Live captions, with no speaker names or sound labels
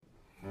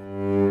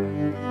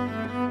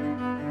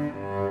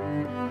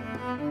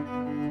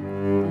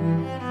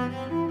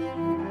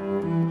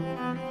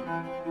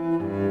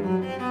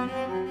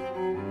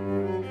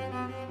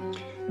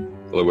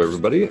Hello,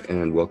 everybody,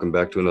 and welcome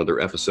back to another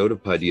episode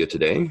of Paideia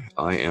Today.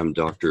 I am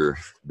Dr.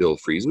 Bill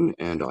Friesen,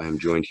 and I am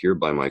joined here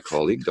by my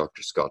colleague,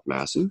 Dr. Scott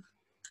Masson.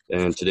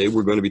 And today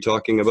we're going to be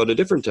talking about a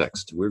different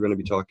text. We're going to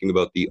be talking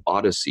about the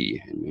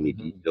Odyssey and many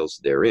details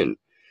therein.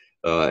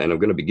 And I'm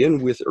going to begin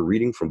with a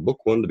reading from Book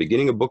 1, the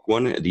beginning of Book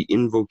 1, The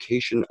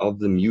Invocation of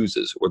the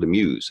Muses, or the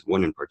Muse,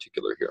 one in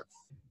particular here.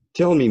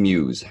 Tell me,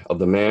 Muse, of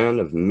the man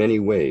of many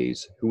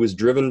ways, who was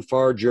driven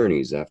far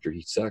journeys after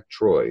he sacked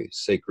Troy,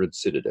 sacred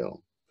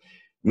citadel.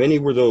 Many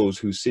were those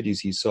whose cities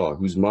he saw,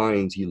 whose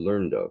minds he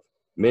learned of.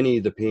 Many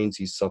the pains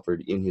he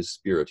suffered in his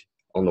spirit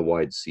on the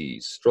wide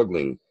seas,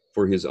 struggling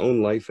for his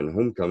own life and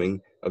homecoming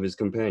of his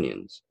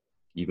companions.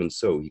 Even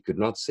so, he could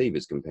not save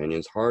his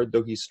companions, hard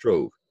though he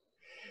strove.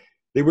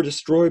 They were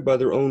destroyed by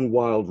their own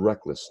wild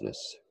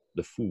recklessness,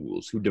 the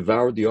fools who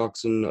devoured the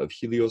oxen of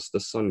Helios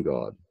the sun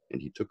god,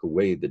 and he took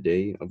away the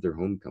day of their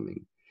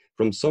homecoming.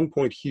 From some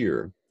point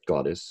here,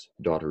 goddess,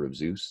 daughter of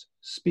Zeus,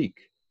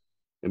 speak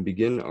and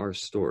begin our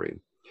story.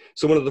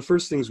 So one of the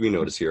first things we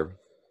notice here,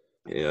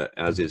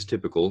 as is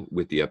typical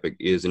with the epic,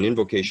 is an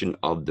invocation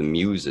of the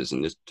Muses,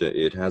 and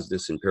it has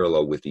this in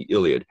parallel with the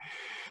Iliad.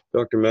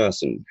 Dr.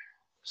 Masson,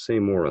 say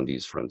more on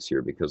these fronts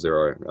here, because there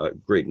are a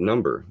great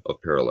number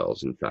of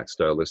parallels, in fact,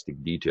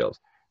 stylistic details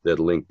that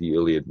link the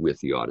Iliad with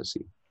the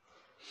Odyssey.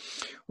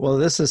 Well,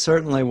 this is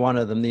certainly one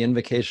of them, the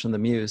invocation of the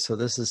Muse. So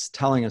this is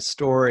telling a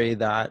story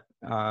that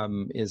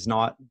is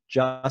not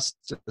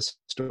just a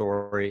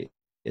story.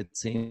 It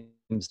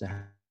seems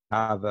to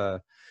have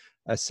a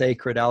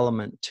sacred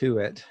element to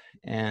it,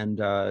 and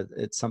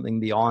it's something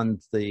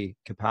beyond the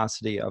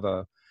capacity of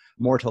a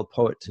mortal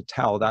poet to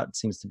tell. That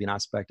seems to be an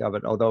aspect of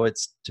it, although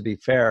it's, to be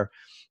fair,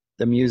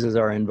 the Muses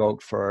are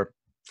invoked for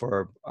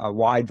a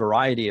wide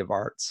variety of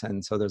arts,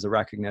 and so there's a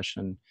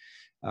recognition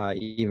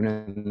even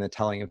in the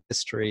telling of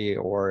history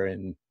or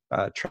in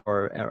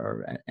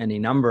or any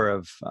number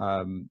of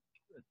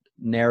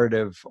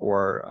narrative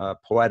or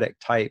poetic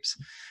types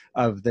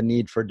of the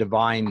need for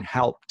divine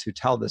help to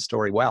tell the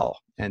story well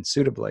and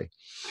suitably.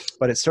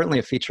 But it's certainly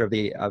a feature of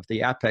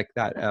the epic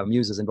that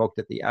Muse is invoked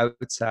at the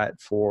outset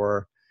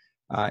for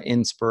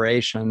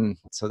inspiration.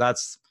 So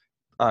that's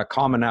a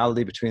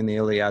commonality between the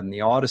Iliad and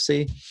the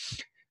Odyssey.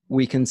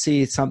 We can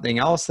see something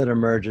else that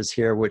emerges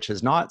here, which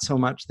is not so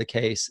much the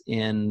case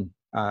in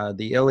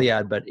the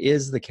Iliad, but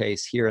is the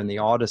case here in the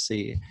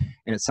Odyssey.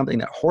 And it's something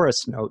that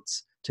Horace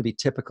notes to be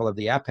typical of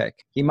the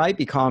epic. He might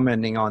be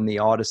commenting on the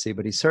Odyssey,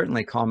 but he's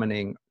certainly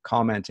commenting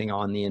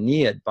on the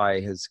Aeneid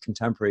by his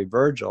contemporary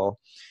Virgil.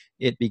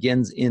 It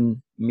begins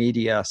in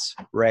medias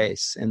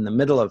res, in the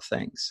middle of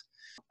things.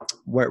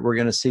 Where we're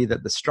going to see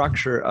that the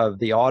structure of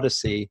the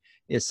Odyssey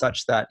is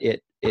such that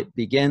it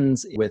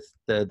begins with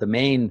the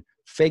main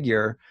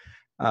figure,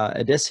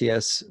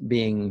 Odysseus,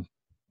 being,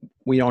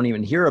 we don't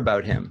even hear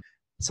about him.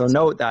 So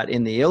note that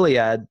in the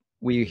Iliad,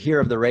 we hear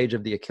of the rage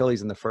of the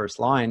Achilles in the first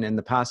line. In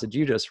the passage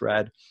you just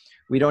read,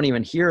 we don't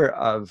even hear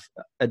of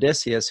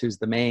Odysseus, who's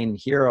the main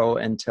hero,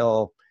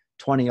 until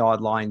 20 odd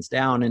lines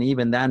down. And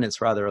even then it's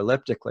rather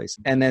elliptically.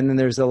 And then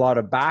there's a lot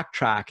of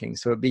backtracking.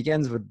 So it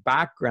begins with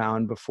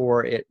background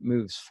before it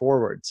moves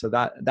forward. So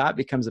that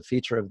becomes a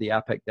feature of the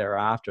epic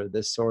thereafter,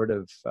 this sort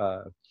of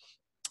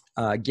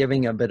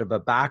giving a bit of a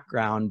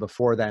background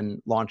before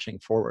then launching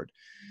forward.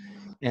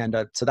 And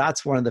so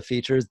that's one of the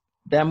features.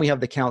 Then we have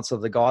the Council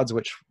of the Gods,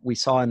 which we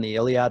saw in the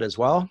Iliad as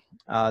well.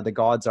 The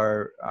gods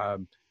are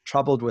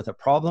troubled with a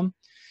problem.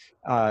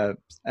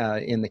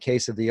 In the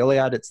case of the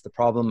Iliad, it's the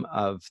problem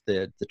of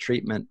the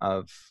treatment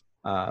of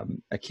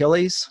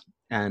Achilles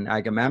and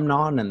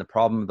Agamemnon and the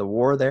problem of the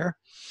war there.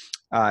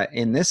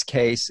 In this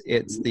case,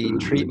 it's the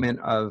treatment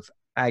of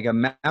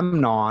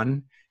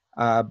Agamemnon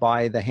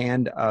by the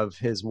hand of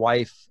his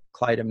wife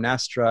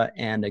Clytemnestra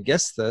and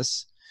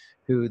Aegisthus,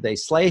 who they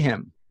slay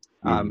him,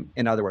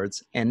 in other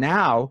words. And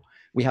now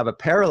we have a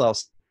parallel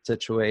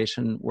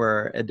situation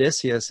where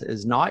Odysseus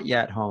is not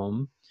yet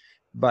home,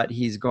 but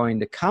he's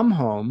going to come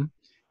home.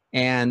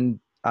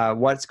 And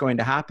what's going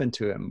to happen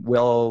to him?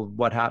 Will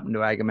what happened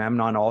to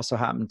Agamemnon also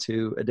happen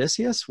to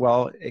Odysseus?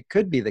 Well, it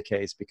could be the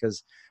case,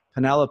 because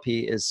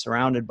Penelope is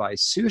surrounded by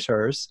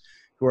suitors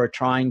who are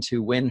trying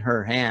to win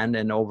her hand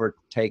and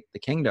overtake the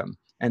kingdom.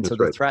 And so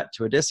the threat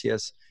to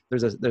Odysseus,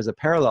 there's a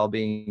parallel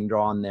being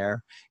drawn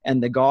there.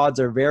 And the gods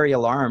are very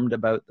alarmed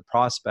about the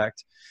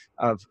prospect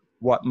of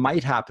what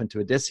might happen to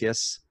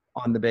Odysseus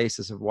on the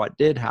basis of what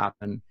did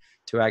happen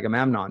to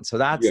Agamemnon. So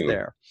that's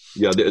there.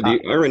 Yeah, the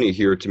irony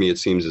here, to me, it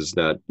seems, is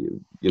that,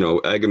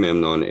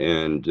 Agamemnon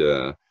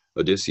and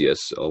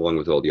Odysseus, along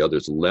with all the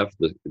others, left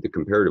the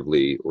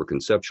comparatively or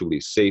conceptually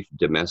safe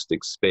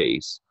domestic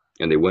space,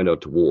 and they went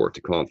out to war,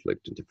 to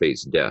conflict, and to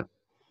face death,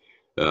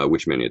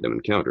 which many of them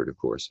encountered, of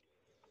course.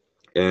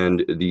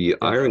 And the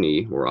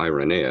irony, or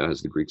ironia,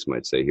 as the Greeks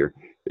might say here,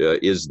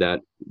 is that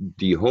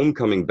the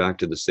homecoming back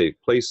to the safe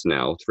place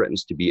now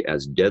threatens to be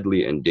as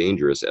deadly and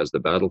dangerous as the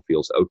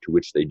battlefields out to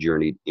which they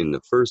journeyed in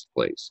the first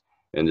place.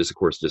 And this, of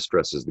course,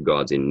 distresses the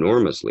gods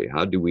enormously.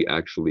 How do we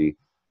actually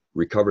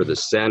recover the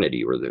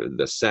sanity or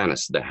the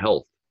sanus, the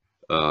health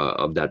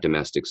of that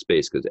domestic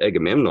space, because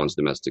Agamemnon's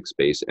domestic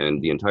space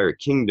and the entire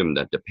kingdom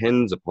that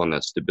depends upon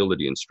that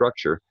stability and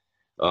structure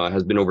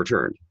has been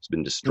overturned. It's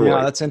been destroyed.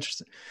 Yeah, that's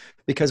interesting.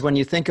 Because when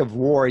you think of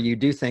war, you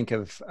do think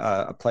of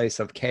a place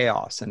of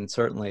chaos, and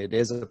certainly it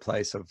is a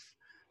place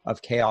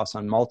of chaos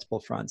on multiple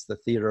fronts. The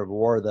theater of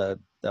war, the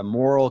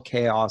moral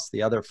chaos,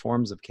 the other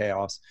forms of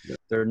chaos. Yeah.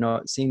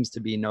 There seems to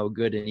be no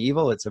good and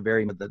evil. It's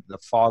the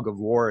fog of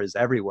war is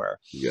everywhere.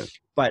 Yeah.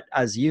 But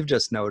as you've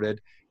just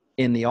noted,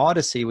 in the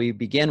Odyssey, we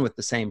begin with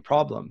the same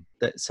problem.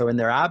 So in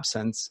their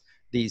absence,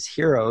 these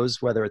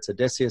heroes, whether it's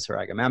Odysseus or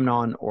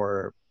Agamemnon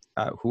or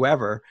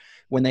whoever,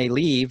 when they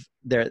leave,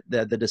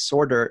 the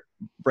disorder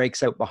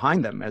breaks out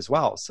behind them as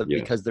well. So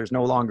because there's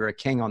no longer a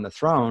king on the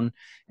throne,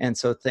 and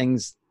so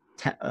things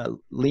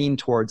lean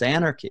towards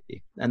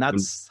anarchy, and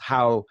that's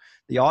how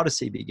the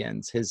Odyssey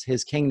begins.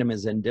 His kingdom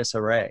is in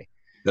disarray.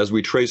 As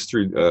we trace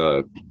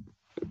through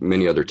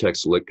many other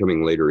texts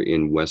coming later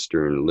in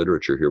Western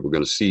literature here, we're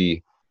going to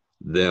see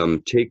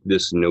them take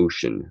this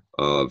notion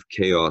of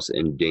chaos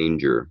and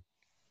danger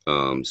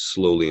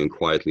slowly and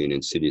quietly and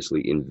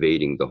insidiously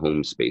invading the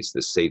home space,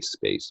 the safe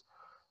space.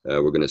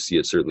 We're going to see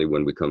it certainly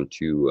when we come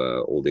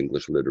to Old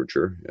English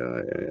literature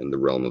and the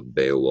realm of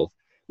Beowulf.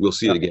 We'll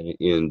see it again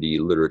in the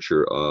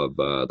literature of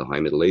the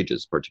High Middle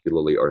Ages,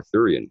 particularly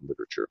Arthurian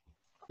literature.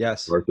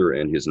 Yes. Arthur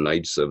and his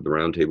knights of the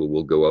Round Table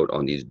will go out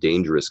on these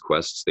dangerous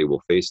quests. They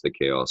will face the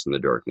chaos and the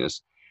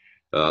darkness.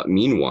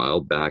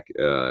 Meanwhile, back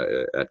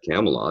at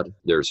Camelot,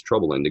 there's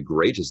trouble, and the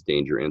greatest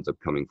danger ends up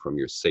coming from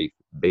your safe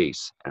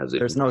base.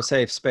 There's no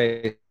safe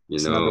space.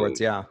 In other words,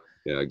 yeah,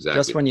 exactly.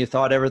 Just when you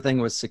thought everything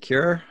was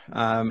secure,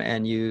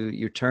 and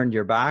you turned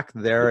your back,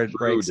 there it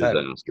breaks out.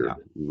 Disaster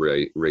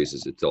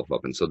raises itself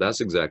up, and so that's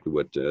exactly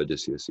what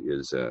Odysseus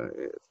is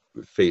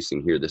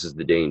facing here. This is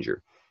the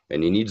danger,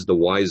 and he needs the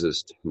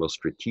wisest, most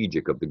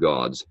strategic of the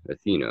gods,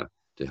 Athena,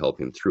 to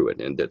help him through it.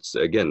 And that's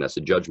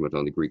a judgment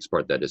on the Greeks'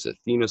 part. That is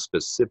Athena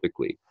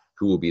specifically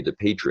who will be the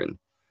patron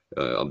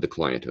of the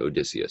client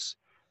Odysseus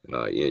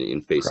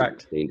in facing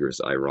this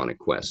dangerous, ironic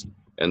quest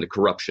and the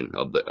corruption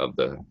of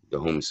the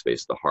home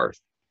space, the hearth.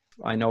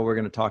 I know we're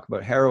going to talk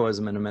about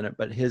heroism in a minute,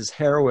 but his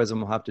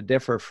heroism will have to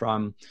differ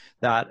from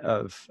that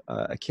of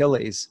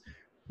Achilles,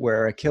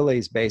 where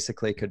Achilles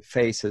basically could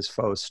face his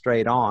foes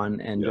straight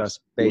on and just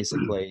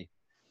basically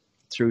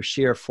through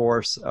sheer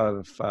force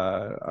of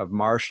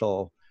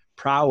martial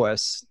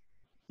prowess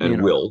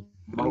and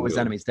mow his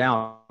enemies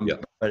down.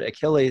 But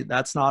Achilles,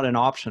 that's not an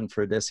option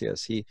for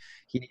Odysseus. He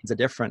needs a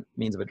different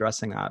means of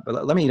addressing that.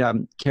 But let me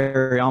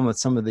carry on with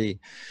some of the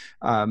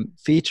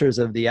features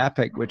of the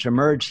epic which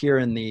emerge here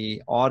in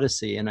the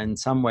Odyssey, and in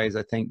some ways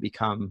I think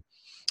become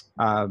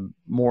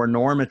more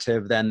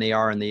normative than they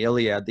are in the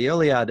Iliad. The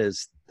Iliad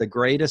is the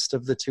greatest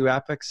of the two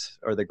epics,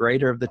 or the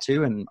greater of the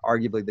two, and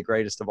arguably the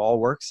greatest of all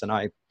works, and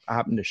I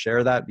happen to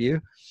share that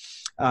view.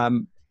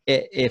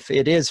 If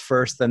it is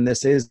first, then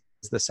this is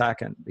the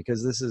second,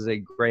 because this is a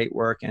great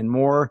work and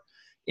more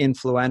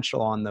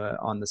influential on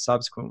the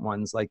subsequent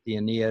ones, like the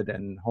Aeneid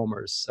and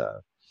Homer's,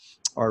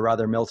 or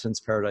rather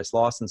Milton's Paradise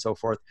Lost and so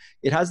forth.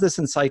 It has this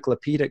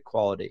encyclopedic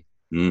quality,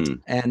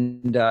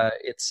 and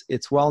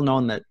it's well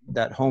known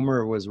that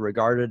Homer was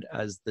regarded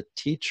as the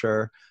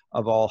teacher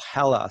of all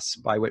Hellas,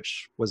 by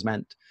which was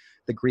meant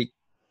the Greek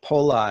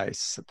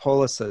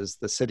polises,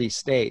 the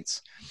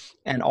city-states,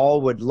 and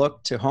all would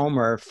look to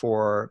Homer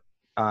for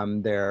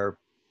their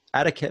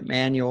etiquette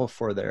manual,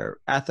 for their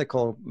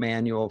ethical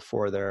manual,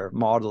 for their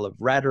model of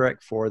rhetoric,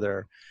 for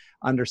their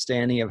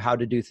understanding of how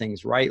to do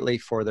things rightly,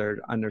 for their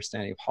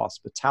understanding of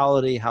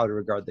hospitality, how to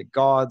regard the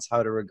gods,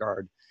 how to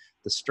regard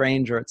the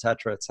stranger,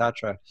 etc.,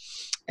 etc.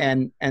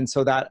 And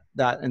so that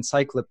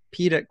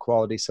encyclopedic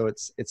quality, so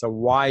it's a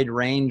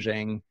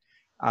wide-ranging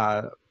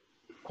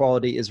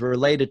quality, is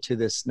related to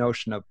this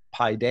notion of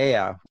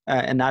paideia,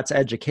 and that's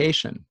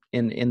education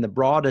in the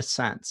broadest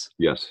sense.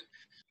 Yes.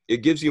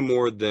 It gives you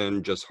more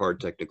than just hard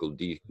technical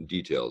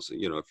details.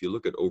 You know, if you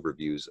look at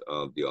overviews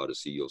of the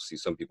Odyssey, you'll see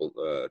some people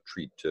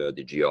treat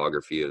the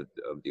geography of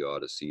the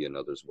Odyssey, and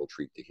others will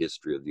treat the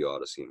history of the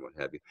Odyssey and what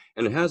have you.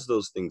 And it has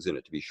those things in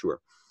it, to be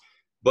sure.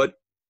 But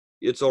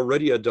it's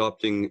already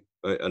adopting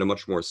at a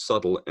much more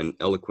subtle and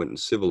eloquent and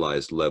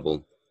civilized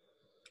level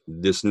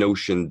this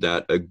notion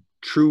that a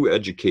true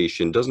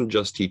education doesn't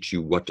just teach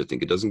you what to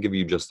think. It doesn't give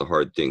you just the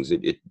hard things.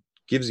 It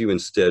gives you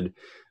instead,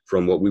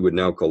 from what we would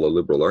now call a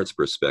liberal arts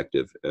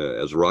perspective,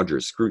 as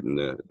Roger Scruton,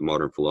 the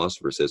modern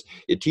philosopher, says,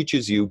 it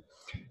teaches you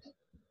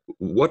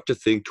what to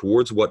think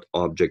towards what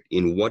object,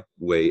 in what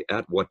way,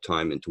 at what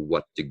time, and to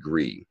what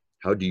degree.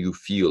 How do you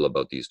feel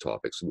about these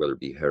topics, whether it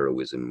be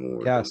heroism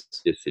or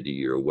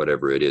elasticity or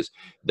whatever it is?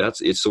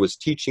 That's it. So it's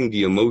teaching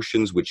the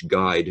emotions which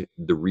guide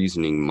the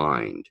reasoning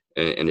mind,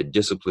 and it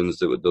disciplines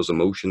those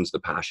emotions, the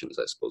passions,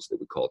 I suppose they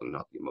would call them,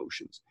 not the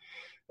emotions.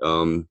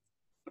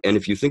 And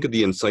if you think of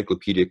the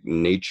encyclopedic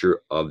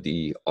nature of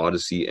the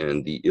Odyssey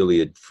and the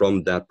Iliad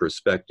from that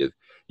perspective,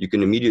 you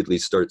can immediately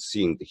start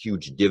seeing the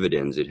huge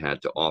dividends it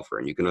had to offer.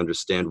 And you can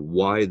understand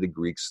why the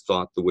Greeks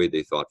thought the way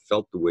they thought,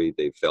 felt the way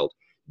they felt,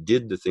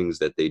 did the things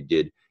that they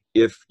did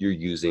if you're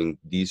using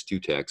these two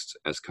texts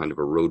as kind of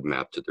a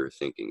roadmap to their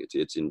thinking.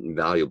 It's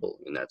invaluable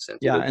in that sense.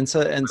 Yeah, and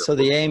so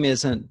the aim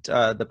isn't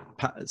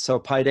so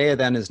paideia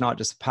then is not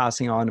just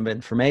passing on of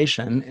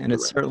information, and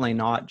it's certainly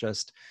not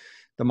just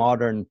the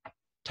modern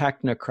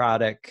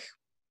technocratic,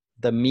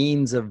 the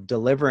means of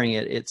delivering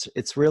it.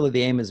 It's really,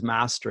 the aim is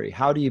mastery.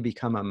 How do you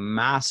become a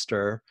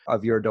master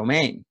of your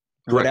domain,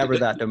 whatever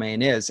that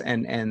domain is?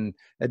 And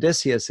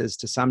Odysseus is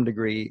to some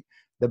degree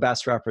the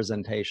best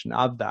representation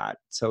of that.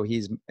 So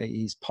he's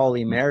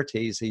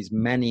Polymertes, he's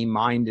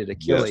many-minded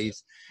Achilles.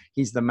 Yes.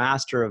 He's the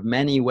master of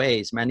many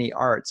ways, many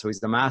arts. So he's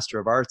the master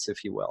of arts,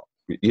 if you will.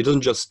 He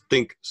doesn't just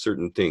think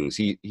certain things.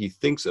 He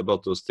thinks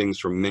about those things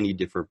from many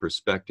different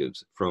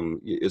perspectives.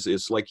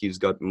 It's like he's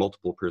got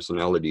multiple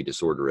personality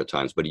disorder at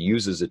times, but he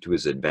uses it to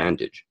his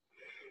advantage.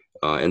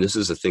 And this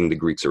is a thing the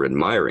Greeks are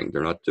admiring.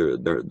 They're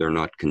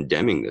not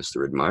condemning this.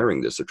 They're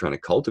admiring this. They're trying to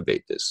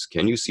cultivate this.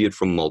 Can you see it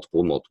from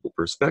multiple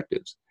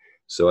perspectives?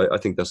 So I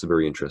think that's a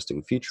very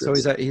interesting feature.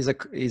 So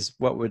he's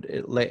what would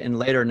in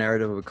later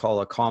narrative we would call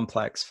a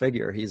complex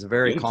figure. He's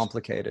very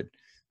complicated.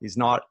 He's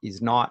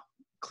not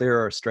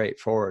clear or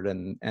straightforward,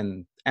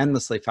 and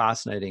endlessly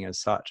fascinating as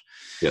such.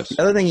 Yes.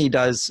 The other thing he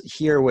does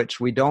here, which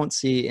we don't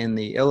see in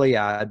the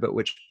Iliad, but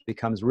which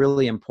becomes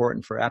really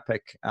important for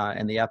epic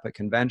and the epic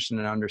convention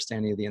and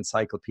understanding of the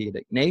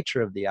encyclopedic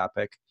nature of the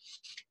epic,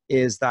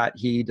 is that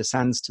he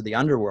descends to the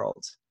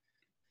underworld.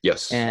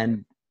 Yes.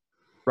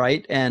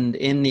 Right. And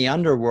in the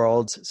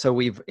underworld, so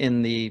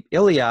in the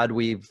Iliad,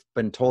 we've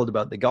been told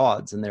about the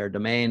gods and their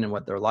domain and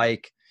what they're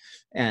like,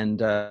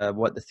 and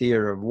what the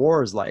theater of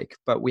war is like.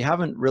 But we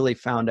haven't really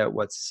found out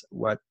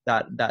what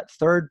that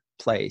third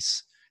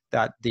place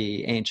that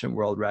the ancient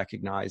world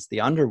recognized,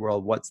 the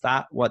underworld, what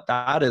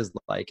that is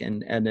like.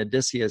 And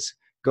Odysseus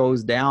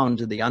goes down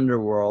to the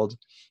underworld,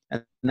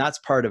 and that's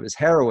part of his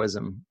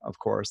heroism, of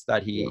course,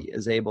 that he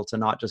is able to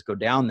not just go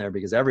down there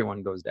because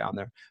everyone goes down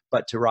there,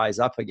 but to rise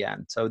up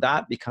again. So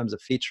that becomes a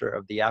feature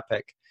of the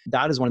epic.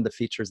 That is one of the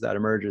features that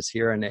emerges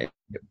here, and it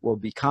will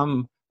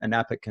become an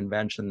epic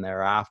convention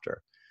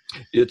thereafter.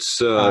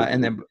 It's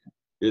and then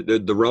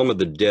the realm of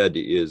the dead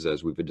is,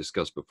 as we've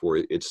discussed before,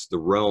 it's the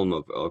realm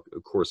of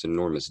course,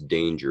 enormous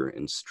danger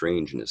and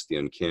strangeness, the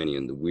uncanny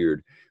and the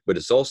weird, but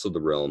it's also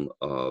the realm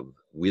of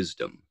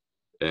wisdom.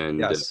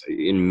 And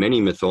in many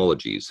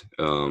mythologies,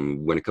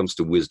 when it comes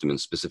to wisdom, and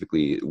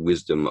specifically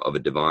wisdom of a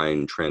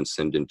divine,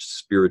 transcendent,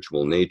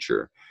 spiritual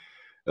nature,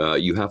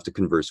 you have to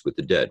converse with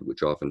the dead,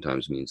 which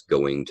oftentimes means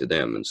going to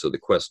them. And so the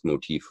quest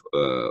motif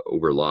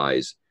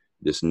overlies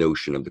this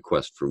notion of the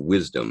quest for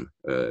wisdom,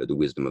 the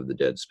wisdom of the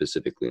dead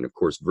specifically. And of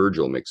course,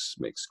 Virgil makes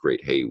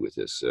great hay with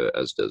this,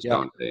 as does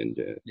Dante. And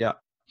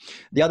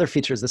the other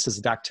feature is this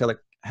is dactylic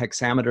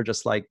hexameter,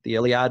 just like the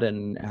Iliad,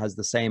 and has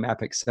the same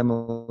epic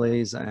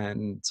similes.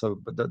 And so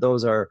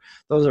those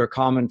are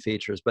common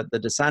features. But the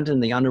descent in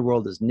the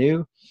underworld is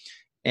new,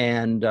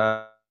 and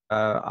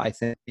I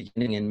think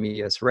beginning in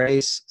medias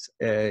res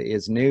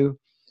is new.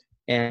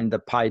 And the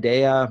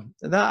paideia,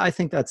 I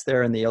think that's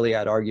there in the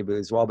Iliad arguably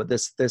as well, but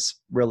this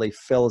really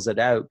fills it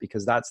out,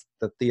 because that's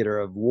the theater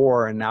of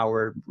war, and now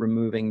we're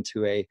moving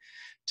to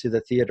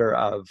the theater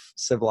of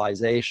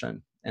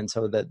civilization. And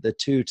so the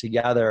two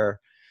together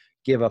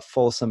give a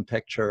fulsome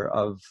picture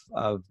of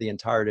the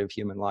entirety of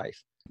human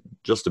life.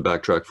 Just to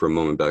backtrack for a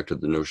moment back to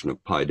the notion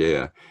of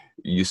paideia,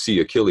 you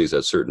see Achilles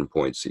at certain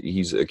points.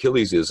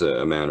 Achilles is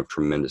a man of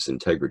tremendous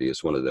integrity.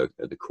 It's one of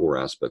the core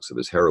aspects of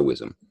his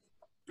heroism.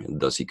 And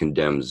thus he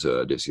condemns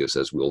Odysseus,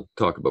 as we'll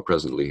talk about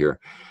presently here,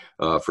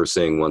 for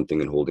saying one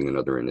thing and holding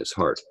another in his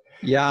heart.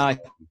 Yeah, I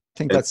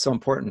think that's so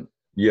important.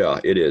 Yeah,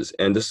 it is.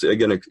 And this,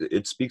 again,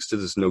 it speaks to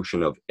this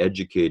notion of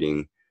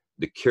educating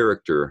the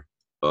character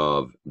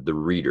of the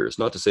reader. It's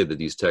not to say that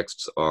these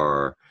texts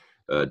are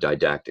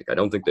didactic. I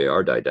don't think they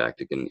are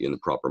didactic in the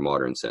proper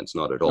modern sense,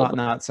 not at all. Not in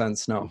that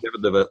sense, no.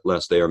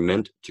 Nevertheless, they are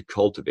meant to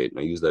cultivate, and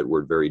I use that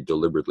word very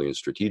deliberately and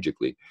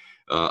strategically,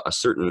 a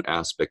certain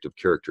aspect of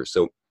character.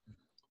 So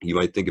you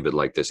might think of it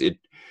like this: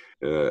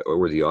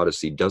 or the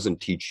Odyssey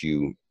doesn't teach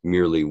you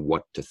merely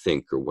what to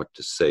think or what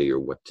to say or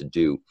what to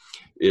do.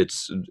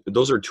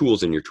 Those are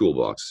tools in your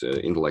toolbox,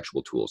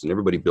 intellectual tools, and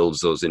everybody builds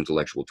those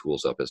intellectual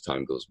tools up as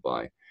time goes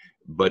by.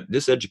 But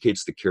this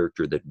educates the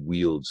character that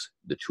wields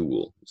the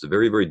tool. It's a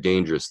very, very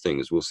dangerous thing,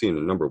 as we'll see in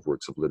a number of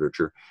works of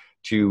literature,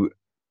 to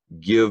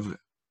give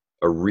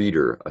a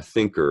reader, a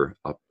thinker,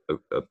 a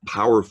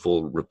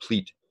powerful,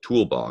 replete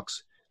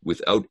toolbox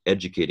without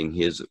educating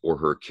his or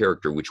her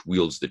character, which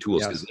wields the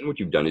tools. Because then what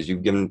you've done is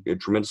you've given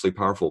tremendously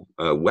powerful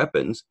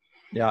weapons.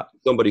 Yeah.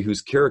 Somebody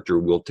whose character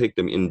will take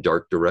them in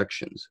dark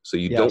directions. So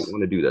you don't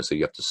want to do that. So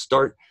you have to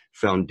start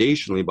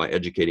foundationally by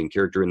educating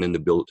character, and then to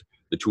build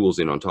the tools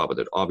in on top of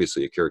it.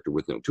 Obviously, a character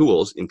with no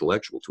tools,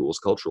 intellectual tools,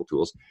 cultural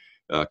tools,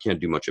 can't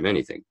do much of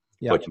anything.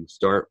 But you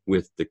start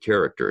with the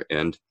character.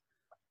 And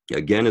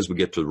again, as we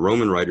get to the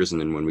Roman writers,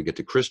 and then when we get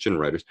to Christian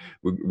writers,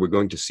 we're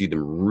going to see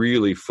them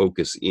really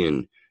focus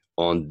in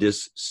on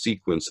this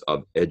sequence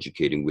of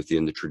educating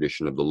within the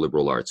tradition of the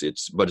liberal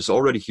arts. But it's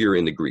already here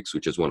in the Greeks,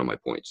 which is one of my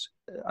points.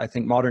 I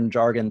think modern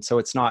jargon, so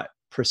it's not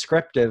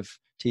prescriptive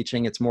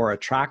teaching. It's more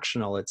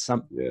attractional. It's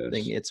something.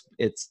 Yes.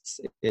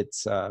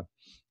 It's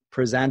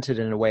presented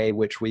in a way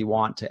which we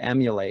want to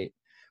emulate,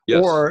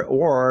 Yes.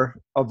 or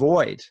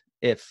avoid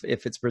if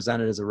it's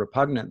presented as a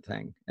repugnant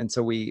thing. And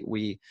so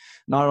we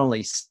not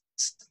only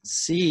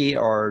see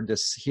or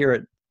just hear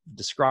it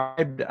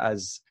described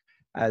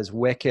as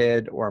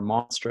wicked or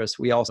monstrous,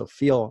 we also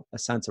feel a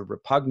sense of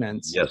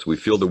repugnance. Yes, we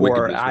feel the for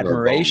wickedness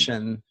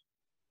admiration,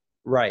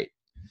 right?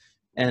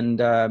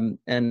 And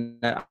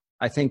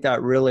I think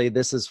that really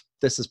this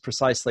is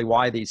precisely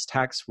why these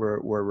texts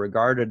were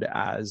regarded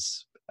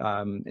as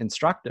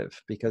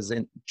instructive, because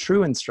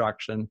true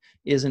instruction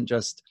isn't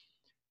just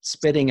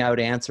spitting out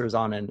answers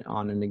on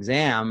an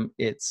exam.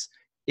 It's,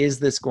 is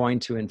this going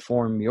to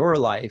inform your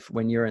life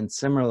when you're in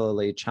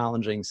similarly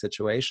challenging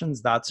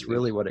situations? That's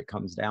really what it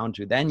comes down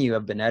to. Then you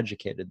have been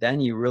educated. Then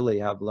you really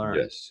have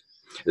learned. Yes.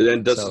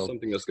 And this is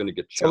something that's going to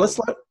get challenged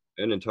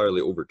and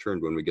entirely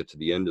overturned when we get to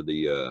the end of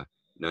the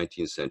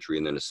 19th century,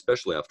 and then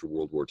especially after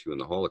World War II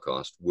and the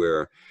Holocaust,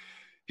 where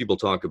people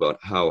talk about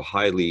how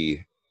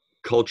highly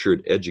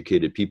cultured,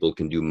 educated people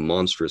can do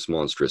monstrous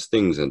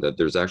things, and that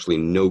there's actually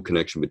no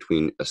connection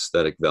between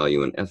aesthetic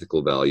value and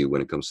ethical value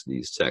when it comes to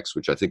these texts,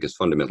 which I think is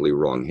fundamentally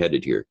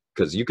wrong-headed here,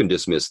 because you can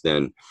dismiss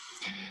then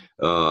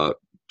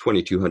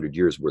 2,200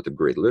 years worth of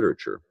great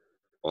literature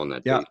on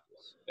that basis.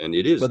 And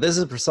it is. But this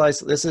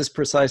is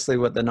precisely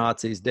what the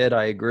Nazis did.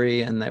 I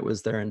agree, and that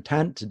was their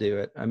intent to do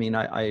it. I mean,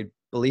 I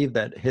believe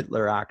that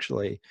Hitler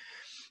actually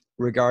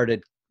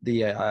regarded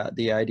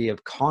the idea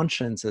of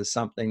conscience as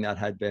something that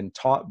had been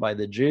taught by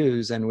the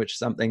Jews, and which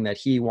something that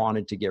he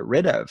wanted to get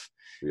rid of.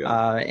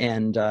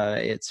 And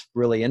it's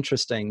really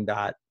interesting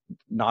that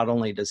not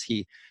only does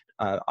he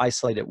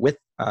isolate it with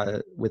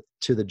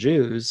to the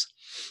Jews,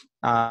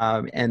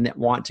 and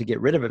want to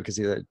get rid of it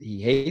because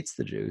he hates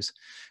the Jews,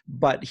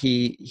 but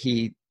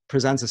he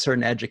presents a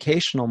certain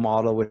educational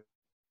model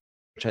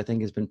which I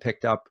think has been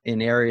picked up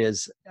in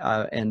areas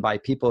and by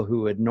people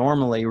who would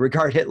normally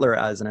regard Hitler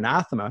as an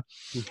anathema.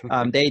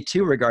 They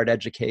too regard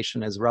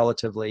education as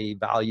relatively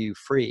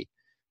value-free.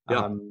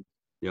 But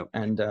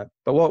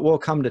we'll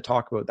come to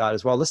talk about that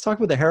as well. Let's talk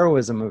about the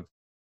heroism of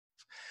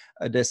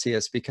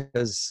Odysseus,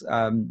 because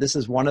this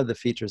is one of the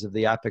features of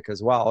the epic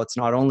as well. It's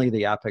not only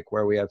the epic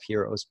where we have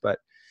heroes, but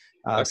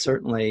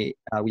certainly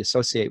we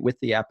associate with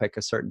the epic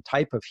a certain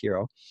type of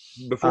hero.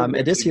 Before we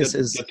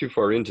Odysseus get too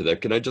far into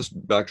that, can I just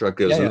backtrack?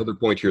 There's another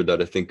point here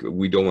that I think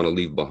we don't want to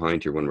leave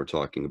behind here when we're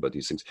talking about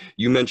these things.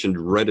 You mentioned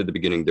right at the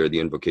beginning there the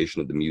invocation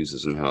of the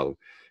Muses, and how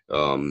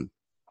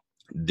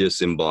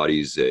this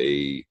embodies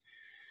a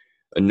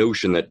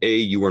notion that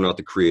you are not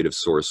the creative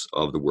source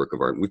of the work of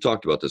art. We've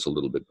talked about this a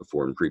little bit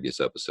before in previous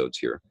episodes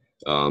here,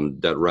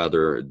 that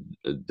rather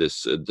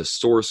the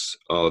source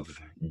of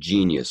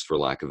genius, for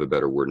lack of a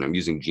better word, and I'm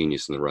using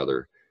genius in the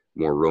rather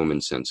more Roman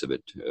sense of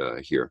it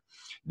here.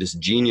 This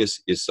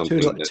genius is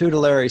something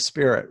tutelary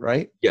spirit,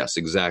 right? Yes,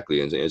 exactly.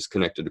 And it's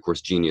connected, of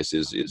course. Genius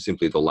is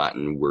simply the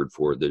Latin word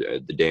for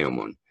the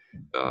daemon,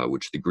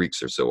 which the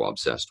Greeks are so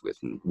obsessed with,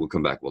 and we'll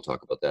come back. We'll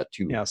talk about that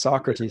too. Yeah,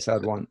 Socrates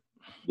had one.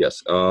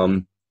 Yes.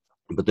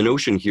 But the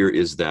notion here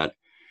is that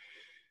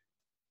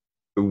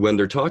when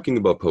they're talking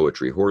about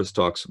poetry, Horace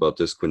talks about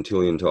this,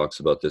 Quintilian talks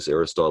about this,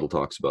 Aristotle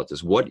talks about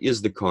this. What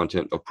is the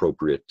content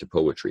appropriate to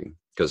poetry?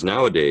 Because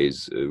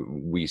nowadays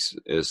we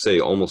say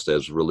almost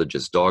as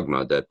religious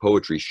dogma that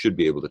poetry should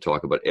be able to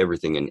talk about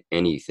everything and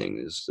anything.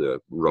 This is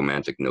a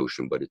romantic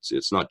notion, but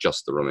it's not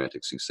just the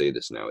romantics who say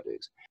this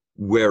nowadays.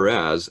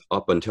 Whereas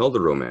up until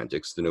the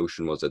Romantics, the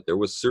notion was that there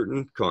was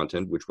certain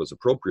content which was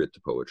appropriate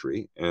to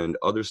poetry and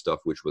other stuff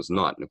which was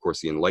not. And of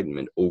course, the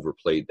Enlightenment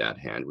overplayed that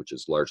hand, which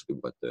is largely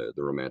what the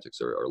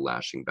Romantics are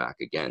lashing back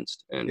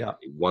against. And they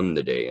won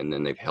the day, and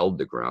then they've held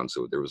the ground.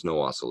 So there was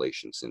no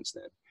oscillation since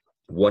then.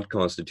 What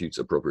constitutes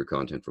appropriate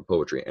content for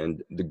poetry?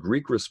 And the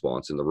Greek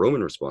response and the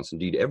Roman response,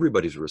 indeed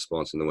everybody's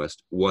response in the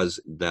West, was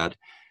that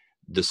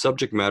the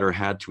subject matter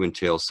had to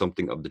entail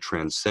something of the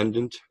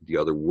transcendent, the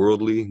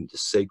otherworldly, the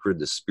sacred,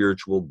 the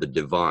spiritual, the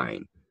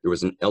divine. There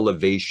was an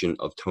elevation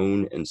of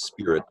tone and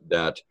spirit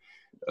that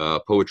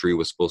poetry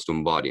was supposed to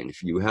embody. And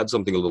if you had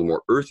something a little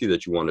more earthy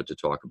that you wanted to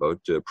talk about,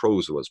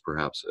 prose was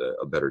perhaps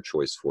a better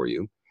choice for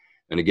you.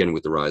 And again,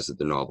 with the rise of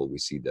the novel, we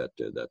see that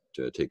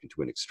taken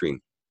to an extreme.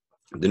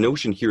 The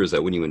notion here is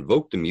that when you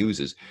invoke the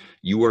Muses,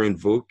 you are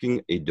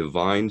invoking a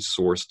divine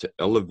source to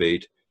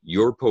elevate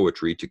your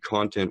poetry to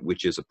content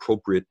which is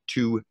appropriate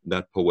to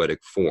that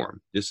poetic form.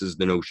 This is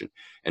the notion.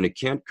 And it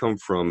can't come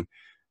from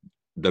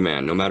the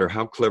man, no matter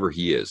how clever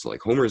he is.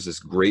 Like Homer is this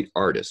great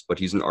artist, but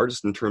he's an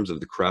artist in terms of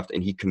the craft,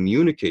 and he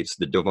communicates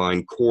the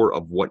divine core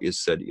of what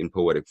is said in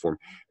poetic form,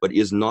 but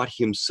is not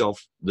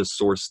himself the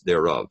source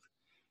thereof.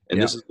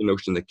 And this is the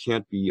notion that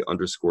can't be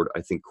underscored,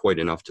 I think, quite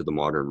enough to the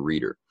modern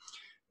reader.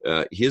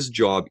 His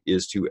job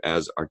is to,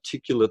 as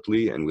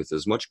articulately and with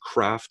as much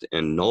craft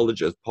and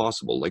knowledge as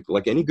possible,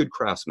 like any good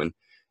craftsman,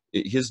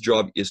 his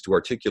job is to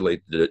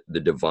articulate the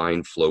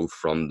divine flow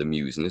from the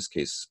muse. In this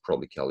case,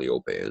 probably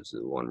Calliope is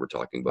the one we're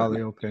talking about.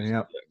 Calliope,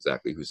 yeah.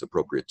 Exactly, who's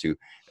appropriate to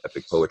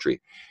epic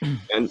poetry.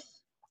 And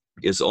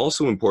it's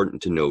also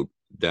important to note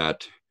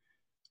that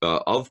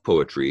of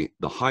poetry,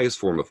 the highest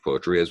form of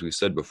poetry, as we've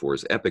said before,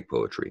 is epic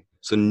poetry.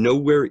 So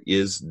nowhere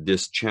is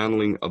this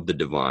channeling of the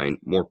divine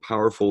more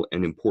powerful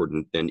and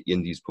important than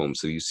in these poems.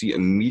 So you see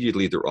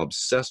immediately they're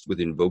obsessed with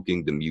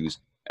invoking the muse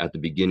at the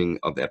beginning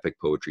of epic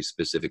poetry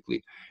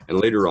specifically. And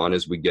later on,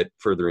 as we get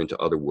further into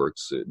other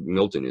works,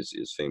 Milton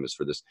is famous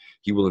for this.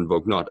 He will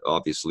invoke not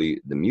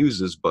obviously the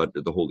muses, but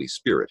the Holy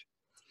Spirit.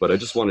 But I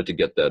just wanted to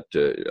get that,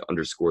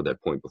 underscore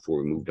that point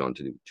before we moved on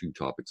to the two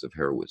topics of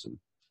heroism.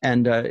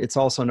 And it's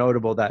also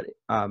notable that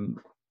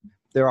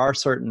there are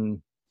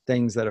certain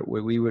things that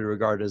we would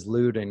regard as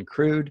lewd and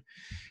crude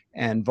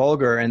and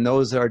vulgar, and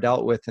those are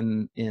dealt with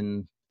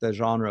in the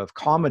genre of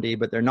comedy,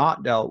 but they're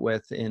not dealt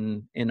with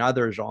in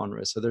other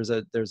genres. So there's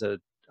a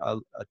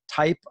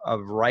type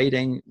of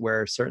writing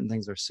where certain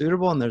things are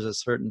suitable, and there's a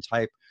certain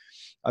type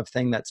of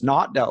thing that's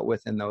not dealt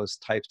with in those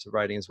types of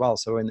writing as well.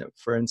 So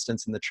for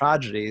instance, in the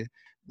tragedy,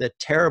 the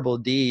terrible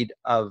deed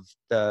of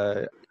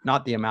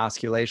not the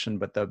emasculation,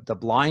 but the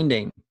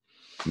blinding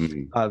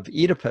of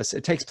Oedipus,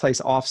 it takes place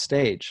off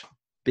stage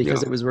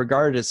because it was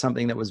regarded as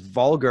something that was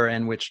vulgar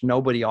and which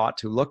nobody ought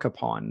to look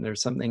upon.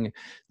 So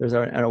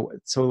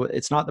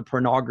it's not the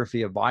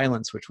pornography of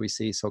violence, which we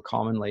see so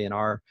commonly in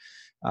our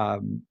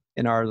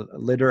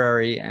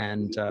literary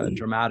and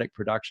dramatic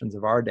productions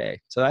of our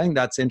day. So I think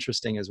that's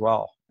interesting as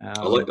well.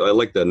 I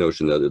like that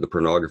notion, that the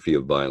pornography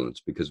of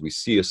violence, because we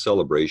see a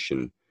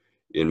celebration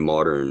in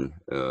modern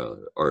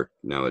art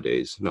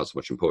nowadays, not so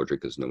much in poetry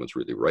because no one's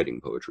really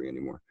writing poetry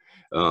anymore,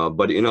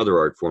 but in other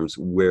art forms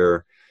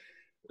where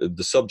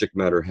the subject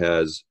matter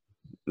has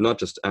not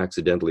just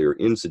accidentally or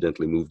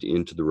incidentally moved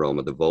into the realm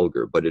of the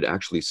vulgar, but it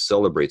actually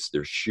celebrates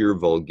their sheer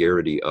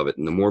vulgarity of it.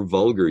 And the more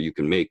vulgar you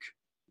can make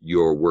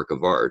your work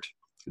of art,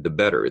 the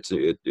better.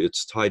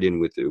 It's tied in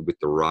with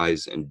the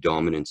rise and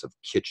dominance of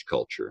kitsch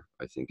culture,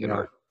 I think, in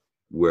art,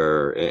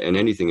 and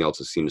anything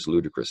else is seen as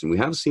ludicrous. And we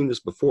have seen this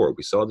before.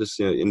 We saw this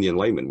in the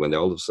Enlightenment, when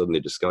all of a sudden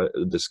they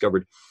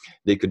discovered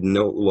they could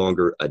no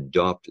longer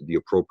adopt the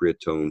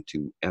appropriate tone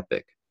to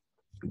epic.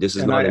 This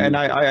is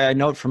I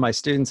note for my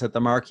students that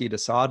the Marquis de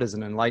Sade is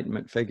an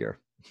Enlightenment figure.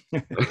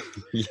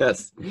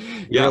 Yes,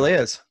 he really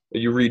is.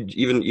 You read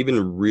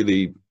even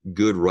really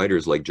good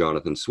writers like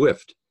Jonathan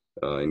Swift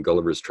in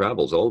Gulliver's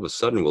Travels, all of a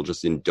sudden will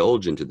just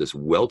indulge into this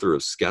welter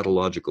of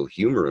scatological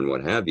humor and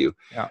what have you,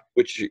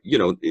 which,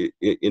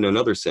 in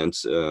another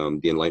sense, the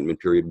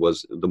Enlightenment period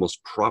was the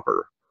most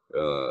proper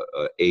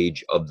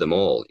age of them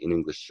all in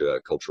English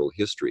cultural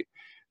history.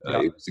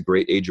 It was a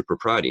great age of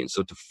propriety. And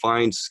so to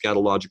find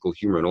scatological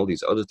humor and all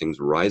these other things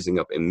rising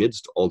up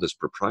amidst all this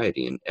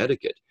propriety and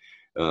etiquette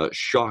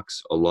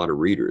shocks a lot of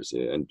readers.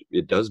 And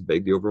it does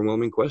beg the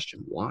overwhelming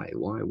question, why?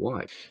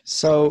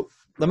 So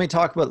let's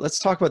talk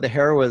about the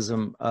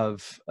heroism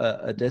of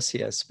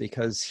Odysseus,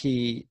 because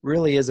he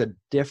really is a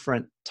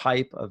different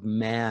type of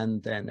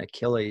man than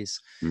Achilles.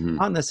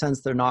 Not in the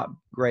sense they're not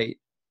great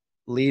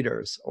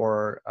leaders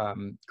or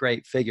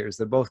great figures.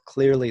 They're both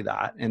clearly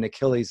that. And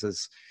Achilles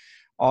is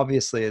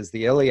obviously, as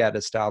the Iliad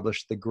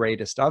established, the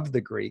greatest of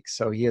the Greeks.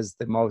 So he is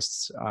the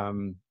most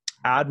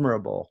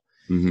admirable,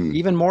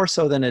 even more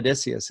so than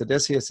Odysseus.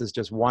 Odysseus is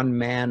just one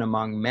man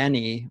among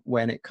many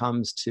when it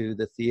comes to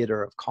the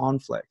theater of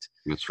conflict.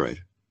 That's right.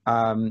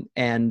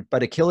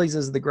 But Achilles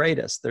is the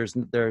greatest.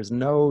 There's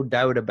no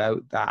doubt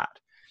about that.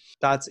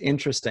 That's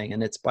interesting.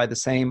 And it's by the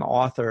same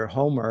author,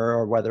 Homer,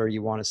 or whether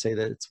you want to say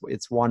that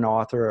it's one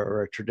author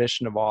or a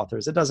tradition of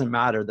authors, it doesn't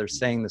matter. They're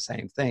saying the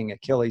same thing.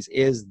 Achilles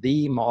is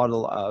the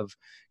model of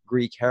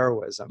Greek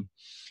heroism.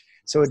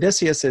 So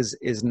Odysseus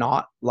is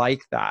not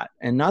like that.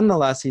 And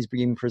nonetheless, he's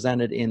being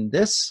presented in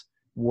this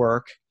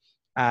work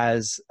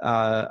as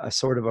a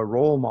sort of a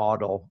role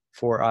model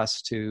for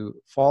us to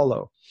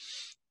follow.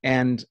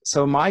 And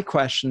so my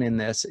question in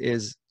this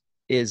is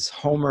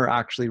Homer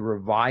actually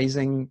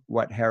revising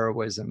what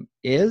heroism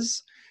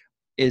is?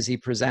 Is he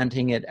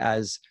presenting it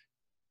as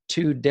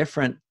two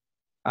different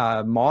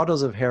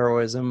models of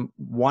heroism,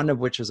 one of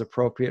which is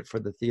appropriate for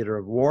the theater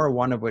of war,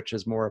 one of which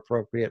is more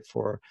appropriate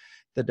for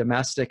the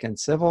domestic and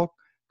civil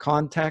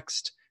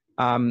context?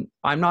 I'm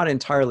not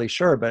entirely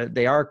sure, but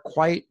they are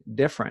quite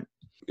different.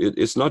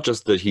 It's not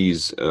just that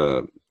he's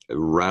a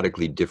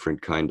radically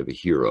different kind of a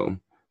hero.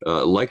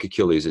 Like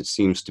Achilles, it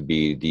seems to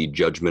be the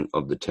judgment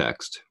of the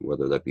text,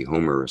 whether that be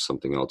Homer or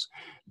something else,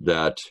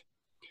 that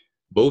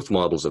both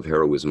models of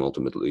heroism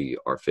ultimately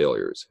are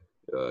failures.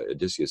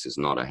 Odysseus is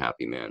not a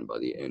happy man by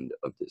the end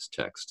of this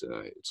text.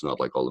 It's not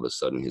like all of a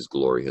sudden his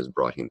glory has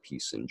brought him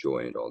peace and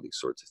joy and all these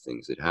sorts of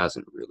things. It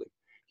hasn't really.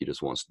 He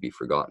just wants to be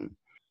forgotten.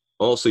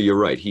 Also, you're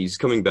right. He's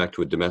coming back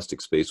to a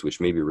domestic space,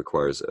 which maybe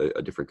requires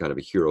a different kind of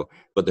a hero.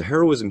 But the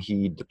heroism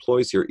he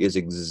deploys here is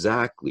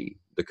exactly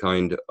the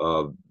kind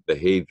of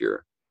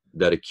behavior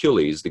that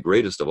Achilles, the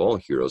greatest of all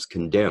heroes,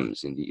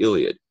 condemns in the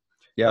Iliad.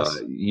 Yes.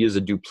 He is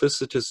a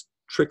duplicitous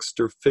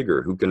trickster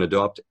figure who can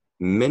adopt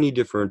many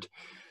different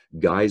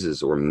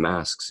guises or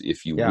masks,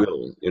 if you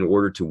will, in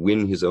order to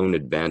win his own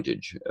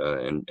advantage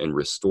and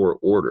restore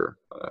order,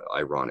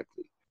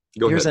 ironically.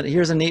 Go ahead.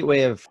 Here's a neat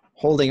way of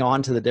holding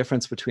on to the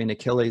difference between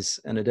Achilles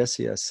and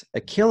Odysseus.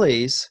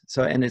 Achilles,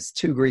 and it's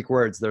two Greek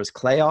words. There's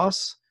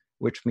kleos,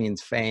 which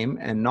means fame,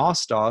 and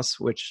nostos,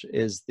 which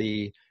is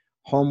the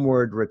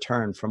homeward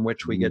return, from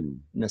which we get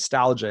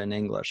nostalgia in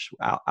English.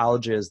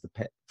 Algia is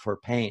for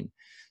pain.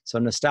 So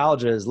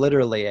nostalgia is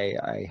literally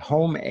a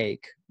home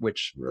ache,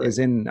 which is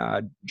in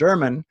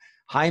German,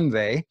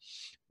 Heimweh,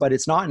 but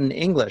it's not in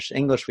English.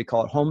 English, we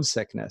call it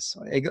homesickness.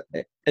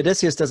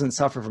 Odysseus doesn't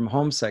suffer from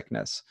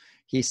homesickness.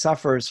 He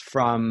suffers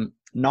from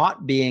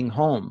not being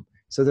home.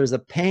 So there's a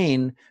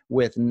pain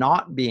with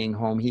not being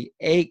home. He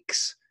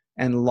aches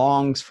and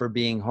longs for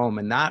being home.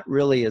 And that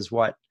really is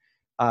what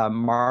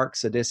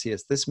marks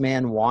Odysseus. This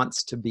man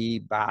wants to be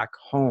back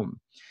home.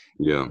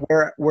 Yeah.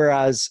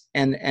 Whereas,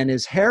 and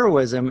his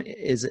heroism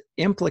is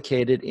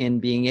implicated in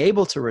being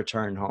able to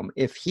return home.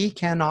 If he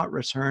cannot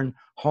return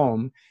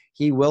home,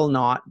 he will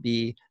not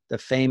be the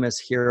famous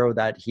hero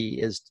that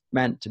he is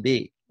meant to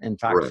be, in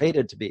fact,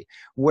 fated to be.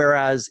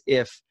 Whereas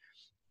if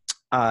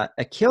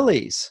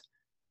Achilles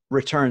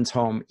returns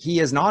home, he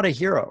is not a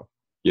hero.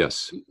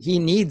 Yes. He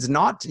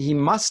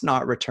must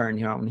not return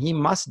home. He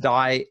must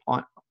die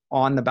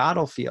on the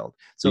battlefield.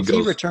 So if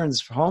he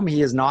returns home,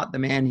 he is not the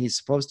man he's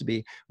supposed to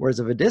be. Whereas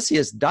if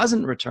Odysseus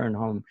doesn't return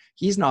home,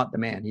 he's not the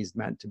man he's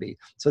meant to be.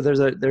 So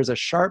there's a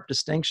sharp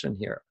distinction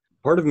here.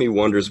 Part of me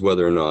wonders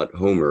whether or not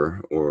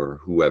Homer or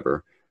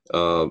whoever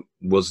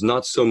was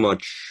not so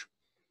much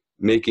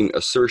making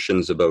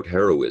assertions about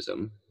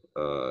heroism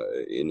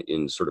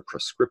in sort of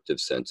prescriptive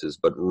senses,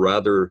 but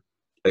rather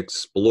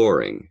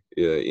exploring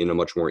in a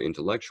much more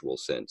intellectual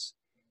sense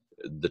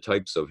the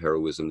types of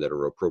heroism that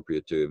are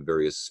appropriate to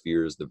various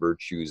spheres, the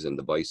virtues and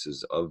the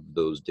vices of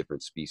those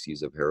different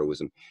species of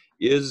heroism.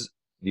 Is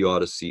the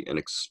Odyssey an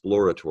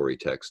exploratory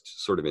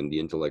text, sort of in the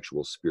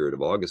intellectual spirit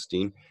of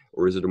Augustine,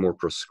 or is it a more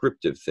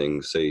prescriptive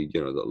thing, say,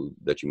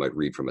 that you might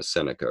read from a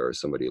Seneca or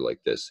somebody like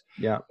this?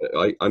 Yeah,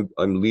 I'm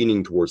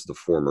leaning towards the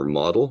former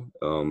model.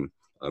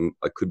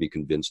 I could be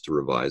convinced to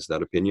revise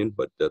that opinion,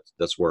 but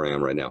that's where I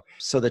am right now.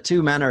 So the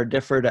two men are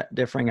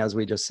differing, as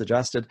we just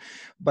suggested,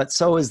 but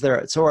so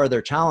are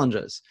their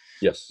challenges.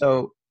 Yes.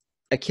 So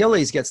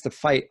Achilles gets to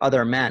fight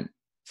other men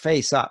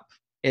face up.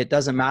 It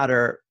doesn't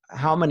matter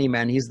how many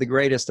men. He's the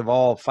greatest of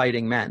all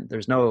fighting men.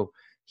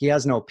 He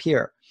has no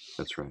peer.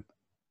 That's right.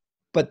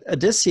 But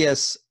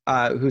Odysseus,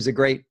 who's a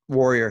great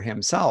warrior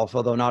himself,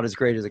 although not as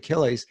great as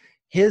Achilles,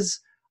 his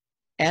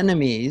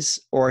enemies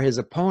or his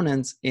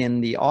opponents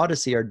in the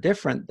Odyssey are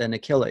different than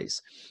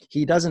Achilles.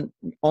 He doesn't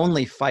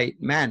only fight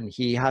men.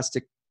 He has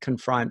to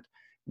confront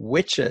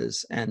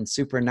witches and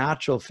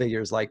supernatural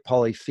figures like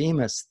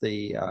Polyphemus,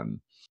 the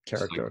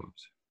character.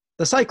 Cyclops.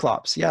 The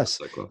Cyclops, yes.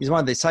 Cyclops. He's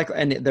one of the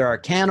Cyclops. And there are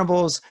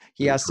cannibals.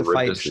 He has to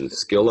fight and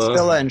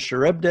Scylla and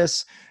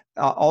Charybdis,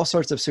 all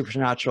sorts of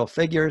supernatural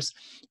figures.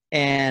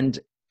 And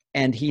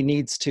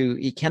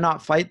he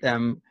cannot fight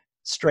them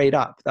straight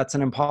up. That's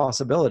an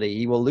impossibility.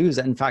 He will lose.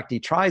 In fact, he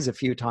tries a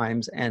few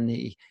times and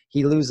he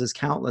loses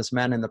countless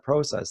men in the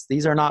process.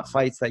 These are not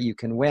fights that you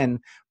can win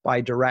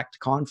by direct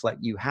conflict.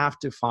 You have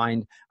to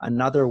find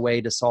another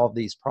way to solve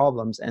these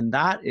problems, and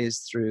that is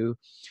through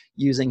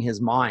using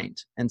his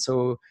mind. And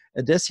so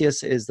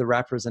Odysseus is the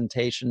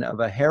representation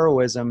of a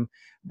heroism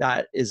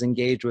that is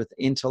engaged with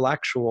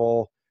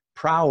intellectual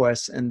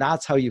prowess, and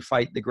that's how you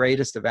fight the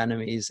greatest of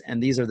enemies,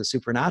 and these are the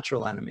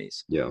supernatural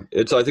enemies. Yeah,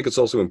 I think it's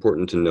also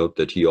important to note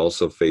that he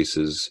also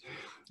faces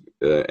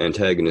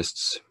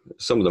antagonists,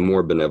 some of them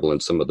more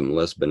benevolent, some of them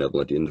less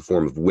benevolent, in the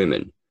form of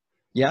women.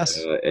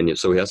 Yes. And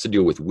so he has to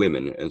deal with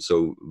women, and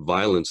so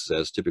violence,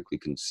 as typically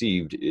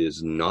conceived,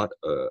 is not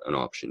an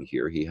option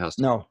here. He has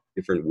to have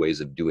different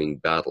ways of doing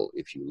battle,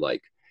 if you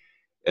like.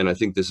 And I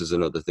think this is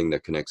another thing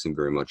that connects him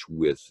very much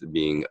with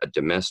being a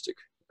domestic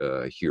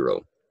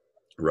hero,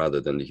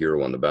 rather than the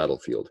hero on the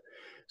battlefield.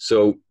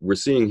 So we're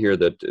seeing here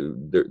that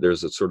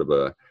there's a sort of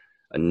a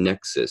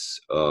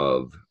nexus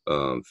of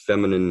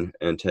feminine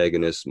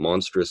antagonists,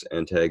 monstrous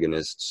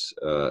antagonists,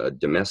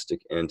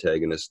 domestic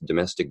antagonists,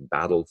 domestic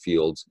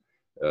battlefields.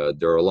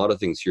 There are a lot of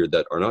things here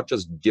that are not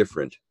just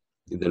different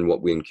than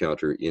what we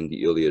encounter in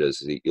the Iliad as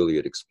the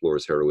Iliad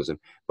explores heroism,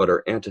 but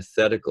are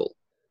antithetical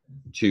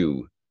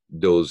to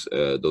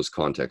those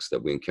contexts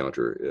that we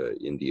encounter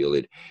in the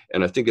Iliad.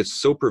 And I think it's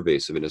so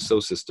pervasive and it's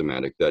so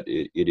systematic that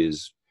it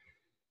is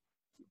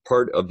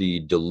part of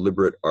the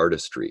deliberate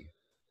artistry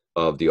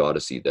of the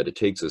Odyssey, that it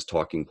takes as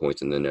talking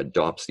points and then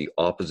adopts the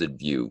opposite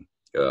view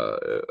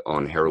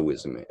on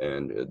heroism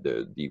and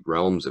the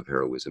realms of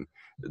heroism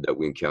that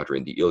we encounter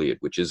in the Iliad,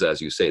 which is,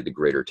 as you say, the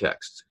greater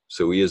text.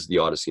 So is the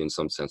Odyssey in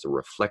some sense a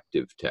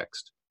reflective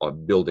text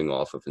of building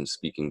off of and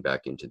speaking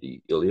back into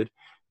the Iliad?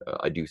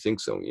 I do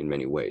think so in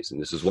many ways.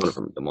 And this is one of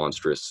them: the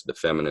monstrous, the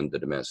feminine, the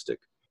domestic.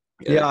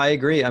 Yeah, I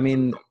agree. I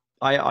mean,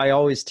 I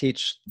always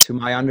teach to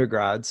my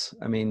undergrads.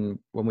 I mean,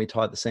 when we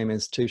taught at the same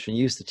institution,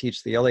 you used to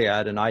teach the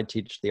Iliad and I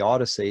teach the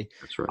Odyssey.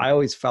 That's right. I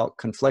always felt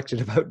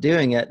conflicted about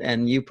doing it,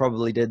 and you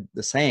probably did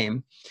the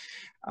same,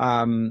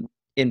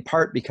 in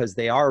part because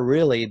they are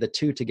really, the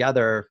two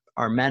together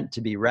are meant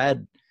to be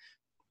read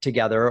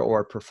together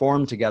or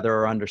perform together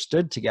or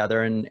understood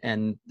together,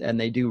 and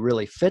they do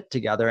really fit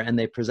together, and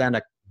they present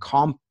a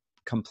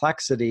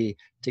complexity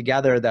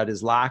together that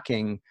is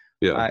lacking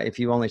if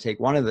you only take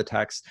one of the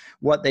texts.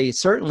 What they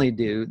certainly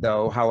do,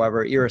 though,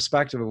 however,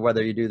 irrespective of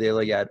whether you do the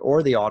Iliad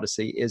or the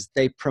Odyssey, is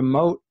they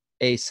promote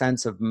a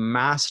sense of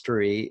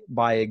mastery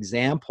by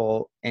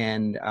example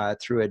and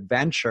through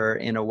adventure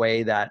in a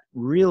way that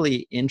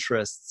really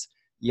interests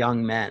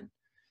young men.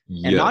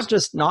 And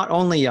not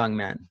only young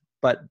men,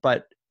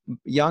 but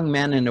young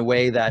men in a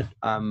way that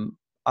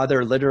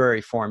other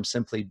literary forms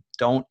simply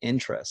don't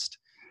interest.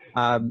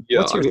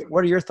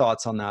 What are your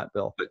thoughts on that,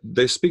 Bill?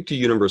 They speak to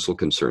universal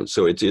concerns.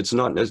 So it's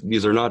not,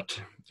 these are not,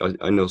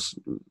 I know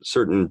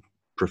certain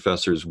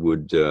professors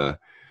would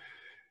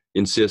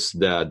insist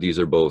that these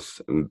are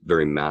both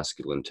very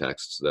masculine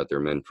texts, that they're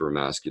meant for a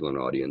masculine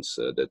audience,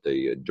 that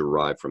they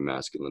derive from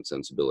masculine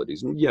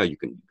sensibilities. And yeah, you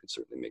can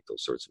certainly make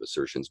those sorts of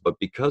assertions, but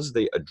because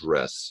they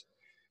address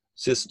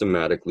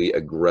systematically,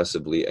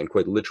 aggressively, and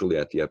quite literally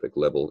at the epic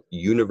level,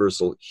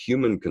 universal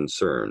human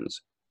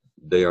concerns,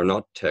 they are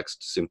not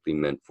texts simply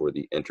meant for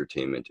the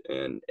entertainment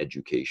and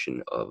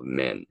education of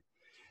men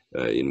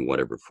in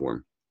whatever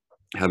form.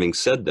 Having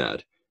said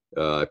that,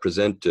 I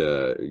present,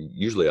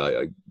 usually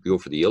I go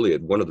for the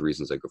Iliad. One of the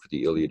reasons I go for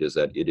the Iliad is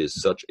that it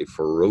is such a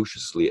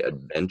ferociously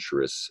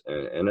adventurous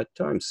and at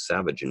times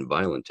savage and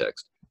violent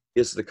text.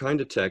 It's the kind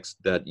of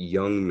text that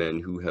young men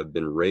who have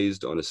been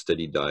raised on a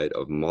steady diet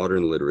of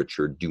modern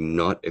literature do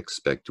not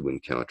expect to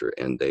encounter,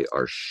 and they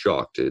are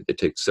shocked. They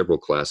take several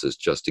classes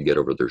just to get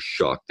over their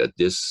shock that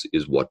this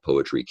is what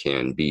poetry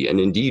can be,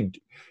 and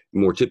indeed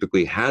more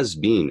typically has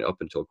been up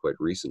until quite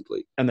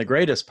recently. And the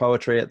greatest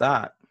poetry at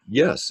that.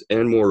 Yes,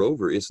 and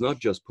moreover, it's not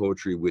just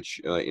poetry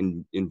which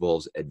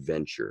involves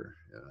adventure,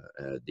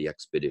 the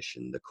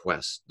expedition, the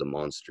quest, the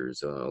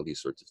monsters, all these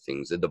sorts of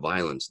things, the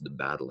violence, the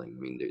battling. I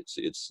mean,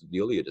 the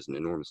Iliad is an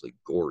enormously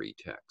gory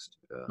text,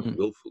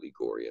 willfully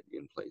gory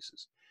in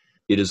places.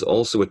 It is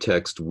also a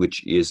text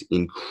which is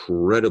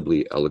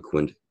incredibly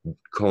eloquent,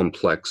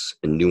 complex,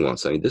 and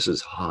nuanced. I mean, this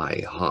is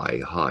high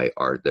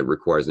art that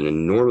requires an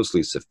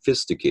enormously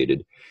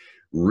sophisticated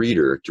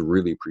reader to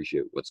really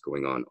appreciate what's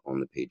going on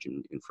the page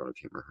in front of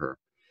him or her.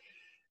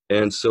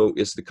 And so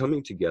it's the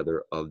coming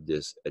together of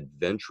this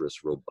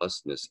adventurous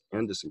robustness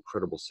and this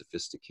incredible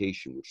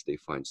sophistication, which they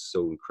find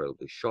so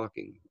incredibly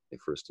shocking when they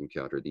first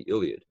encounter the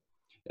Iliad.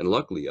 And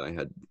luckily, I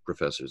had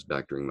professors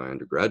back during my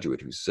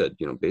undergraduate who said,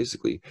 you know,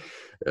 basically,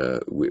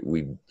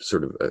 we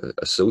sort of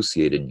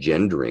associated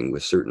gendering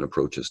with certain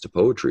approaches to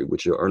poetry,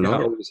 which are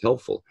not always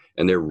helpful.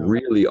 And they're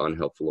really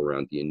unhelpful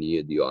around the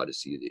Aeneid, the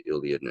Odyssey, the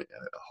Iliad, and a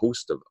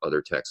host of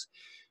other texts,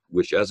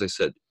 which, as I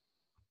said,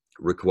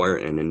 require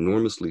an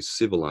enormously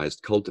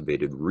civilized,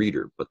 cultivated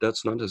reader. But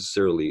that's not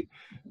necessarily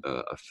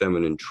a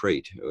feminine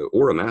trait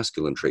or a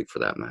masculine trait for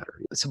that matter.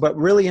 So, but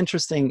really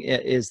interesting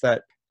is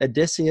that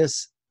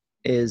Odysseus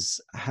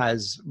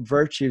has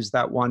virtues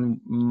that one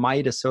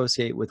might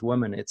associate with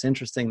women. It's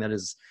interesting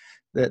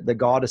that the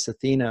goddess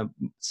Athena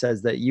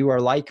says that you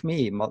are like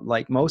me,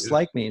 like most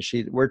like me.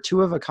 We're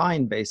two of a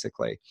kind,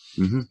 basically.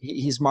 Mm-hmm.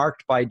 He's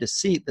marked by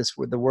deceit.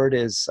 The word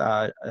is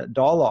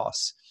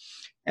daulos.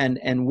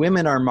 And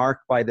women are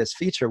marked by this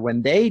feature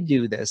when they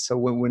do this. So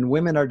when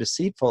women are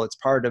deceitful, it's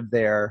part of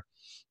their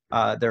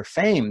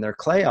fame, their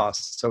kleos.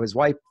 So his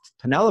wife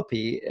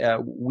Penelope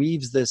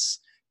weaves this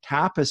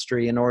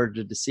tapestry in order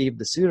to deceive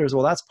the suitors.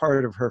 Well, that's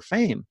part of her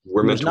fame.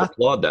 We're meant to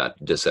applaud that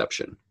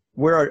deception.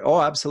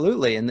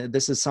 Absolutely. And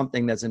this is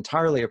something that's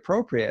entirely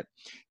appropriate.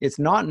 It's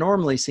not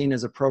normally seen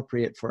as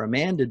appropriate for a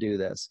man to do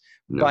this,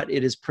 but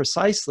it is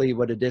precisely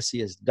what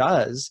Odysseus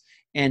does,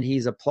 and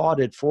he's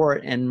applauded for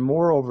it. And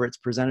moreover, it's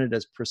presented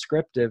as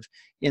prescriptive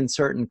in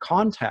certain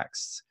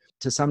contexts.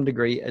 To some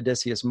degree,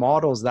 Odysseus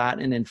models that.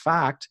 And in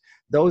fact,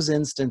 those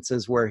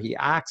instances where he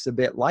acts a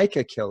bit like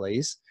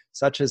Achilles,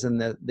 such as in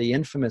the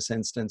infamous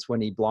instance when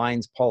he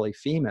blinds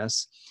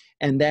Polyphemus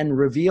and then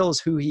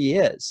reveals who he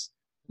is.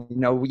 You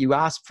know, you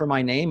ask for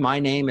my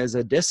name is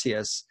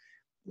Odysseus,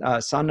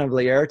 son of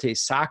Laertes,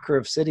 sacker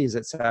of cities,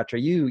 etc.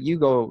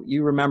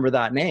 You remember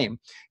that name.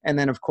 And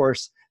then, of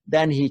course,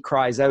 then he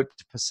cries out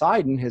to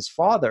Poseidon, his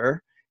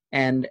father,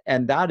 and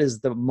that is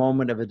the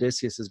moment of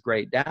Odysseus's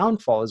great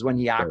downfall, is when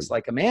he acts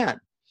like a man.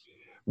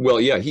 Well,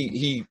 yeah,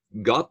 he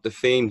got the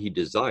fame he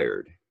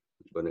desired.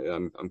 But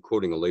I'm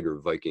quoting a later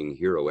Viking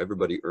hero.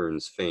 Everybody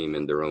earns fame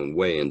in their own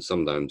way, and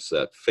sometimes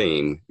that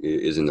fame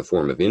is in the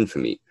form of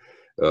infamy.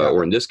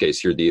 Or in this case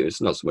here, it's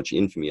not so much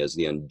infamy as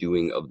the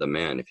undoing of the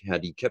man.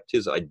 Had he kept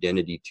his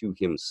identity to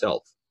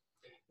himself,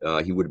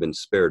 he would have been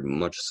spared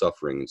much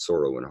suffering and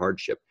sorrow and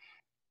hardship.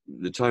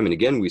 The time and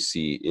again we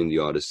see in the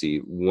Odyssey,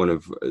 one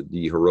of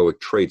the heroic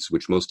traits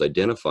which most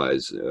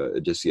identifies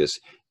Odysseus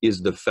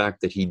is the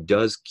fact that he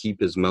does keep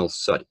his mouth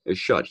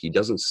shut. He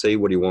doesn't say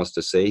what he wants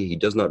to say. He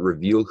does not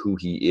reveal who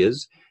he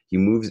is. He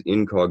moves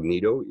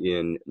incognito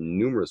in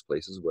numerous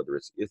places, whether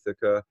it's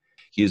Ithaca.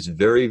 He is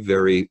very,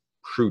 very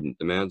prudent.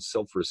 The man's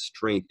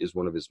self-restraint is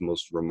one of his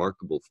most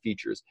remarkable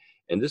features.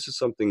 And this is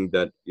something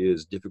that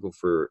is difficult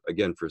for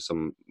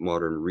some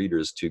modern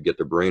readers to get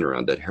their brain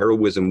around, that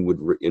heroism would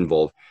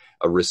involve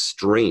a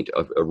restraint,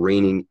 of a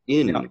reining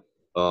in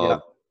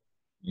of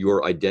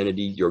your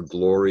identity, your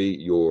glory,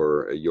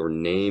 your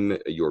name,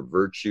 your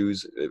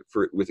virtues.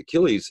 With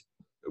Achilles,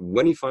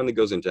 when he finally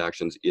goes into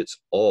actions, it's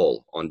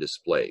all on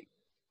display.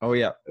 Oh,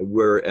 yeah.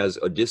 Whereas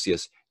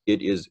Odysseus,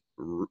 it is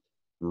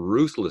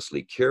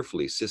ruthlessly,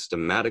 carefully,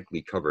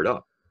 systematically covered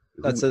up.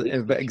 That's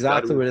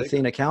exactly what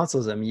Athena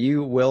counsels him.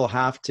 You will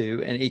have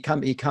to, and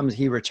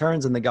he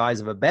returns in the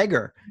guise of a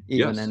beggar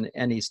even, yes.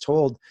 and he's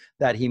told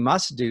that he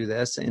must do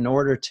this in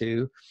order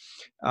to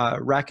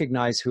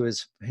recognize who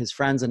his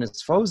friends and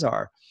his foes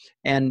are,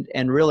 and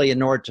really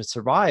in order to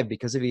survive,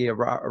 because if he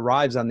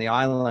arrives on the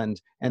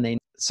island and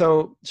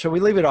so shall we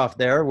leave it off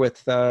there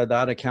with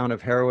that account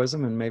of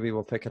heroism, and maybe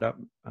we'll pick it up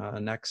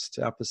next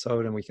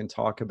episode, and we can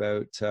talk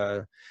about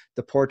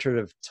the portrait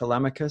of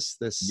Telemachus,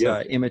 this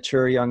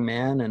immature young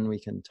man, and we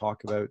can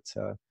talk about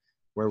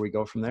where we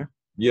go from there.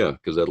 Yeah,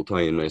 because that'll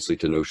tie in nicely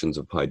to notions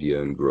of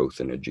paideia and growth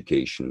and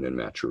education and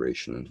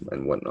maturation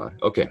and whatnot.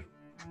 Okay.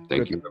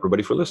 Thank you,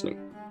 everybody, for listening.